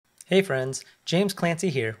Hey friends, James Clancy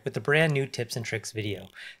here with a brand new tips and tricks video.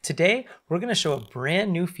 Today, we're going to show a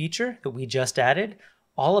brand new feature that we just added,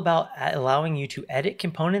 all about allowing you to edit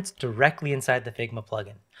components directly inside the Figma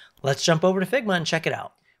plugin. Let's jump over to Figma and check it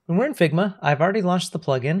out. When we're in Figma, I've already launched the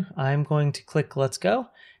plugin. I'm going to click Let's Go,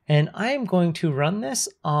 and I am going to run this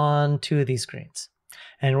on two of these screens.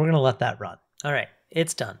 And we're going to let that run. All right.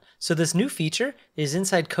 It's done. So this new feature is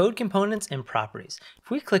inside code components and properties. If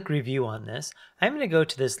we click review on this, I'm going to go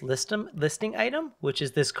to this listing item, which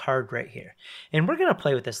is this card right here. And we're going to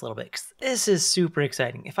play with this a little bit because this is super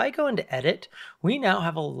exciting. If I go into edit, we now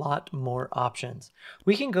have a lot more options.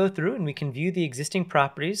 We can go through and we can view the existing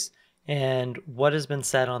properties and what has been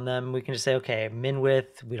set on them. We can just say, okay, min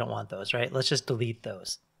width, we don't want those, right? Let's just delete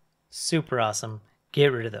those. Super awesome.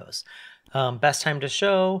 Get rid of those. Best time to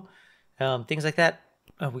show. Things like that,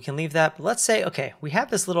 we can leave that. But let's say, okay, we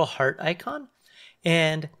have this little heart icon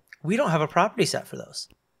and we don't have a property set for those.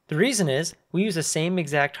 The reason is we use the same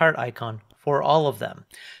exact heart icon for all of them.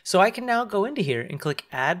 So I can now go into here and click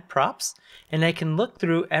add props and I can look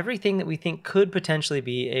through everything that we think could potentially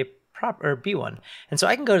be a prop or be one. And so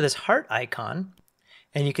I can go to this heart icon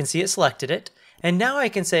and you can see it selected it. And now I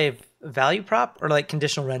can say value prop or like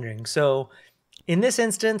conditional rendering. So in this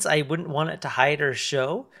instance, I wouldn't want it to hide or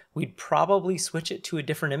show. We'd probably switch it to a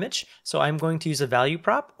different image. So I'm going to use a value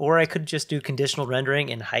prop, or I could just do conditional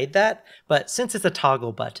rendering and hide that. But since it's a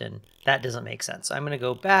toggle button, that doesn't make sense. So I'm going to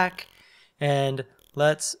go back and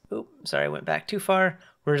let's, sorry, I went back too far.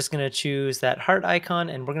 We're just going to choose that heart icon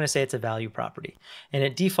and we're going to say it's a value property. And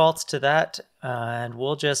it defaults to that and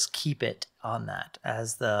we'll just keep it on that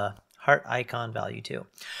as the heart icon value too.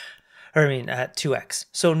 Or I mean at 2x.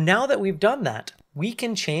 So now that we've done that, we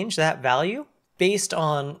can change that value based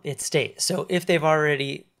on its state. So if they've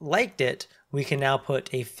already liked it, we can now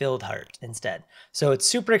put a filled heart instead. So it's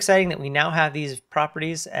super exciting that we now have these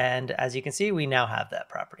properties. And as you can see, we now have that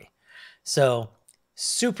property. So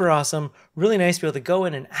super awesome. Really nice to be able to go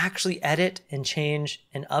in and actually edit and change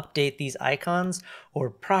and update these icons or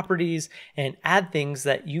properties and add things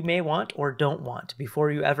that you may want or don't want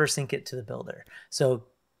before you ever sync it to the builder. So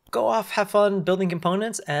go off, have fun building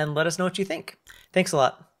components, and let us know what you think. Thanks a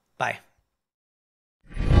lot. Bye.